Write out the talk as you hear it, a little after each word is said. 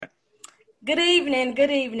Good evening,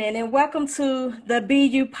 and welcome to the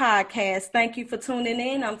BU podcast. Thank you for tuning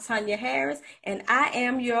in. I'm Tanya Harris, and I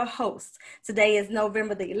am your host. Today is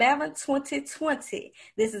November the 11th, 2020.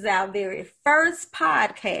 This is our very first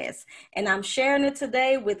podcast, and I'm sharing it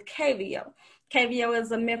today with KVO. KVO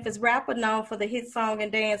is a Memphis rapper known for the hit song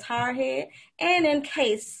and dance Hardhead. And in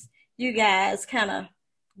case you guys kind of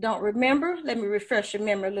don't remember, let me refresh your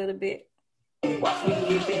memory a little bit. Watch me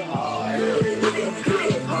hit that hard.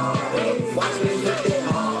 Watch me hit that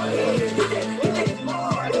hard.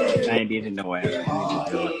 I ain't did it no way.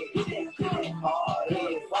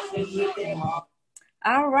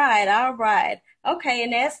 All right. Okay,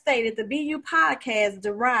 and as stated, the BU podcast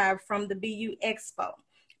derived from the BU Expo.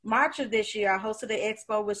 March of this year, I hosted the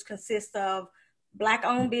expo, which consists of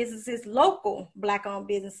Black-owned businesses, local Black-owned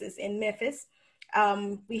businesses in Memphis.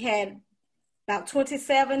 We had about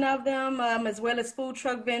 27 of them, as well as food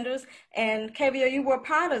truck vendors. And KVO, you were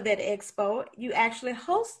part of that expo. You actually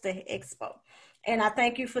host the expo. And I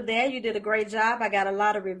thank you for that. You did a great job. I got a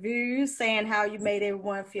lot of reviews saying how you made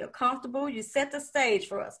everyone feel comfortable. You set the stage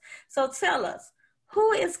for us. So tell us,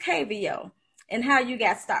 who is KVO and how you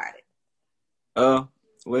got started?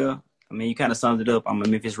 Well, you kind of summed it up. I'm a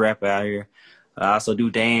Memphis rapper out here. I also do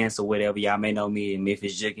dance or whatever. Y'all may know me in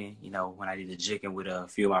Memphis Jigging. When I did the jigging with a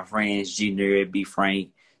few of my friends, G Nerd, B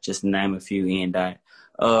Frank, just to name a few, and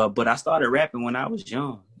but I started rapping when I was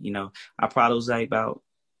young. I probably was like about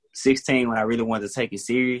 16 when I really wanted to take it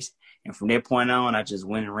serious. And from that point on, I just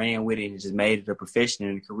went and ran with it and just made it a profession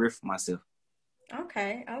and a career for myself.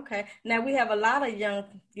 Okay. Now we have a lot of young,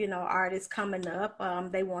 artists coming up.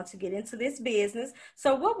 They want to get into this business.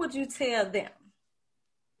 So what would you tell them?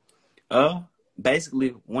 Basically,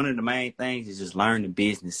 one of the main things is just learn the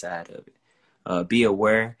business side of it. Be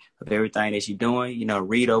aware of everything that you're doing.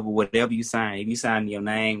 Read over whatever you sign. If you sign your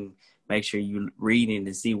name, make sure you read it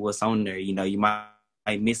and see what's on there. You might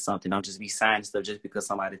miss something. Don't just be signing stuff just because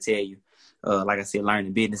somebody tell you. Like I said, learn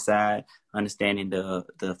the business side, understanding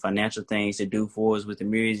the financial things to do for us with the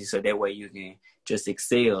music, so that way you can just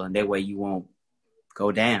excel, and that way you won't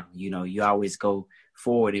go down. You always go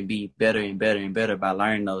forward and be better and better and better by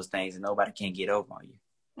learning those things, and nobody can get over on you.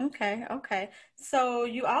 Okay. So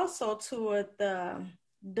you also toured the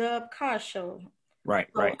Dub Car Show. Right.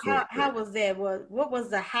 How was that? What was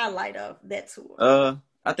the highlight of that tour?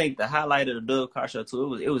 I think the highlight of the Dub Car Show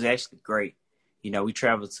tour, it was actually great. We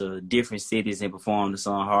traveled to different cities and performed the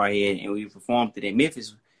song Hardhead, and we performed it in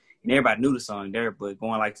Memphis, and everybody knew the song there, but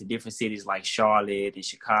going to different cities like Charlotte and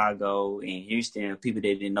Chicago and Houston, people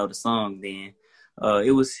that didn't know the song then,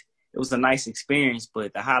 it was a nice experience.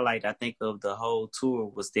 But the highlight, I think, of the whole tour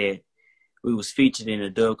was that we was featured in a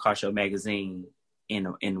Dub Car Show magazine in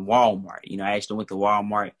Walmart. I actually went to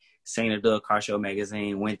Walmart, seen the Dub Car Show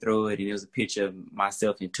magazine, went through it, and it was a picture of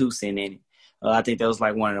myself and Tucson in it. I think that was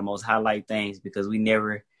like one of the most highlight things, because we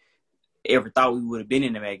never ever thought we would have been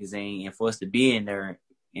in the magazine, and for us to be in there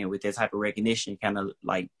and with that type of recognition kind of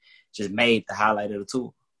like just made the highlight of the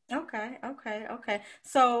tour. Okay.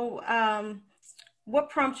 So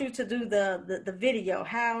what prompted you to do the video?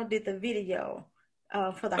 How did the video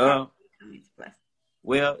for the come into play?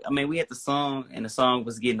 Well, we had the song, and the song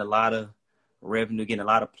was getting a lot of revenue, getting a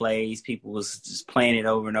lot of plays. People was just playing it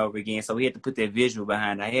over and over again. So we had to put that visual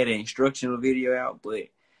behind it. I had an instructional video out, but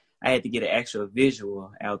I had to get an actual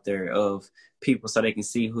visual out there of people so they can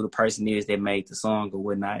see who the person is that made the song or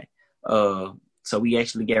whatnot. So we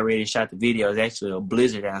actually got ready and shot the video. It was actually a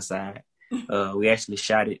blizzard outside. We actually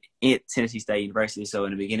shot it at Tennessee State University. So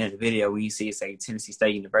in the beginning of the video, when you see it say Tennessee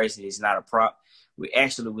State University, it's not a prop. We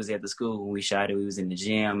actually was at the school when we shot it. We was in the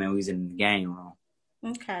gym and we was in the game room.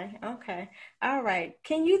 Okay. All right.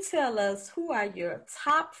 Can you tell us who are your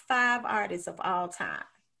top 5 artists of all time?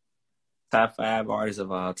 Top 5 artists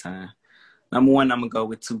of all time. Number 1, I'm going to go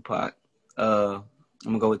with Tupac. I'm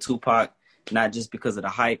going to go with Tupac, not just because of the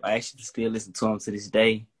hype. I actually still listen to him to this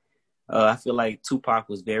day. I feel like Tupac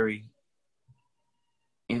was very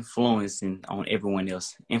influencing on everyone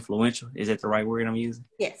else. Influential, is that the right word I'm using?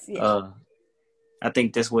 Yes. I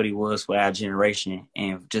think that's what he was for our generation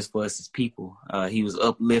and just for us as people. He was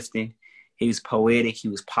uplifting. He was poetic. He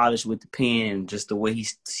was polished with the pen, and just the way he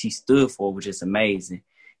stood for was just amazing.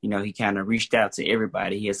 He kind of reached out to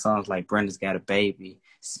everybody. He had songs like Brenda's Got a Baby,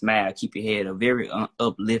 Smile, Keep Your Head Up, very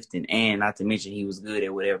uplifting, and not to mention he was good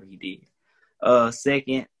at whatever he did.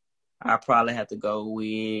 Second, I probably have to go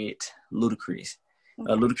with Ludacris.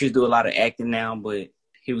 Okay. Ludacris do a lot of acting now, but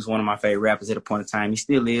he was one of my favorite rappers at a point in time. He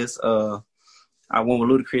still is. I went with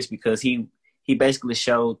Ludacris because he basically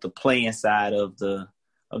showed the playing side of the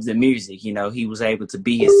music. He was able to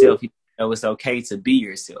be himself. It's okay to be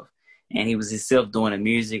yourself. and he was himself doing the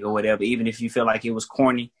music or whatever. Even if you feel like it was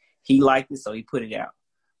corny, he liked it, so he put it out.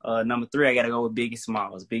 Number 3, I got to go with Biggie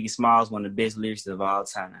Smalls. Biggie Smalls, one of the best lyricists of all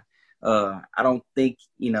time. I don't think,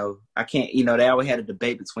 I can't, they always had a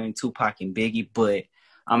debate between Tupac and Biggie, but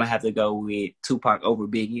I'm going to have to go with Tupac over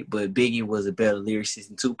Biggie. But Biggie was a better lyricist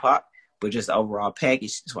than Tupac, but just overall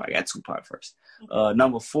package, that's why I got Tupac first.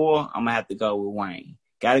 Number 4, I'm going to have to go with Wayne.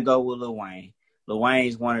 Got to go with Lil Wayne. Lil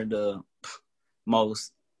Wayne's one of the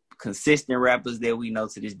most consistent rappers that we know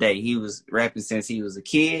to this day. He was rapping since he was a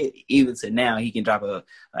kid. Even to now, he can drop an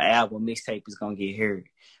album, mixtape is going to get heard.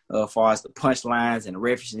 As far as the punchlines and the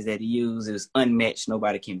references that he used, it was unmatched.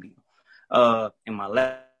 Nobody can beat him. And my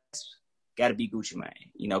last, got to be Gucci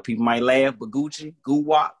Mane. People might laugh, but Gucci,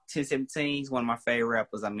 Goo-Wop, 1017, is one of my favorite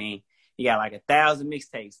rappers. I mean, he got like 1,000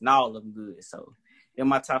 mixtapes and all of them good. So they're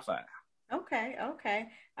my top 5. Okay.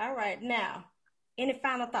 All right. Now, any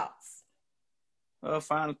final thoughts?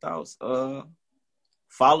 Final thoughts.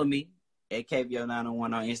 Follow me at KVO901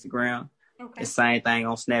 on Instagram. Okay. The same thing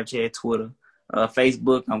on Snapchat, Twitter,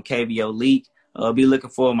 Facebook. I'm KVO Leak. Be looking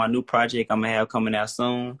for my new project I'm gonna have coming out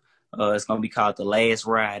soon. It's gonna be called The Last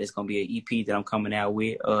Ride. It's gonna be an EP that I'm coming out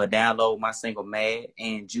with. Download my single Mad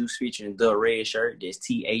and Juice featuring The Red Shirt. That's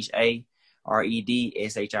THAREDSHIRT,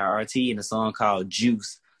 and a song called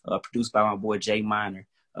Juice, produced by my boy Jay Minor.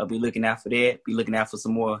 Be looking out for that. Be looking out for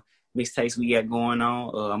some more mixtapes we got going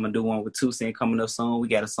on. I'm gonna do one with 2 Cent coming up soon. We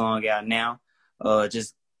got a song out now.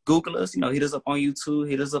 Just Google us, hit us up on YouTube,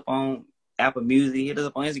 hit us up on Apple Music, hit us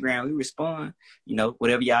up on Instagram. We respond.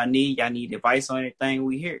 Whatever y'all need advice on anything,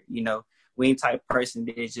 we here. We ain't type of person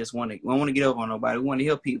that just we don't want to get over on nobody. We want to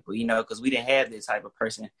help people, because we didn't have this type of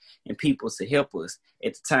person and people to help us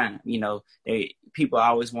at the time. People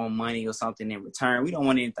always want money or something in return. We don't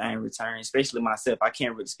want anything in return, especially myself. I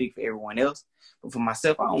can't really speak for everyone else, but for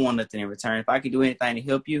myself, I don't want nothing in return. If I can do anything to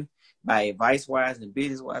help you by advice-wise and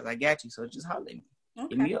business-wise, I got you. So just holler at me.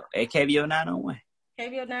 Okay. Hit me up at KVO901.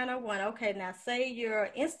 KVO901. Okay, now say your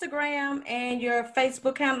Instagram and your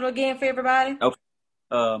Facebook handle again for everybody. Okay.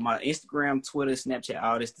 My Instagram, Twitter, Snapchat,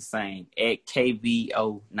 all this the same, at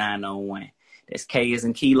KVO901. That's K as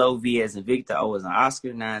in Kilo, V as in Victor, O as in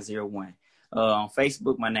Oscar, 901. On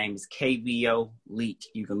Facebook, my name is KVO Leak.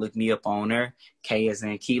 You can look me up on there. K as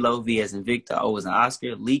in Kilo, V as in Victor, O as in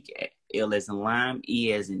Oscar, Leak, L as in Lime,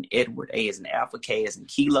 E as in Edward, A as in Alpha, K as in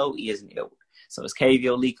Kilo, E as in Edward. So it's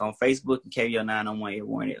KVO Leak on Facebook and KVO901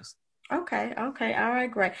 everyone else. Okay. All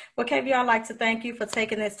right, great. Well, KVO, I'd like to thank you for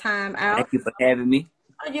taking this time out. Thank you for having me.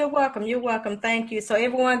 Oh, you're welcome. Thank you. So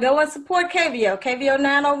everyone go and support KVO.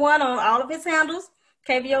 KVO901 on all of his handles.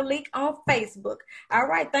 KVO Leak on Facebook. All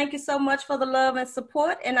right. Thank you so much for the love and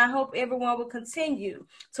support. And I hope everyone will continue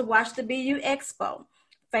to watch the BU Expo,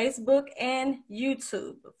 Facebook and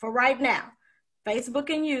YouTube. For right now,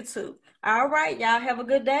 Facebook and YouTube. All right. Y'all have a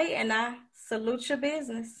good day. And I salute your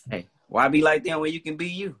business. Hey, why be like them when you can be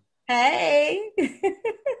you? Hey.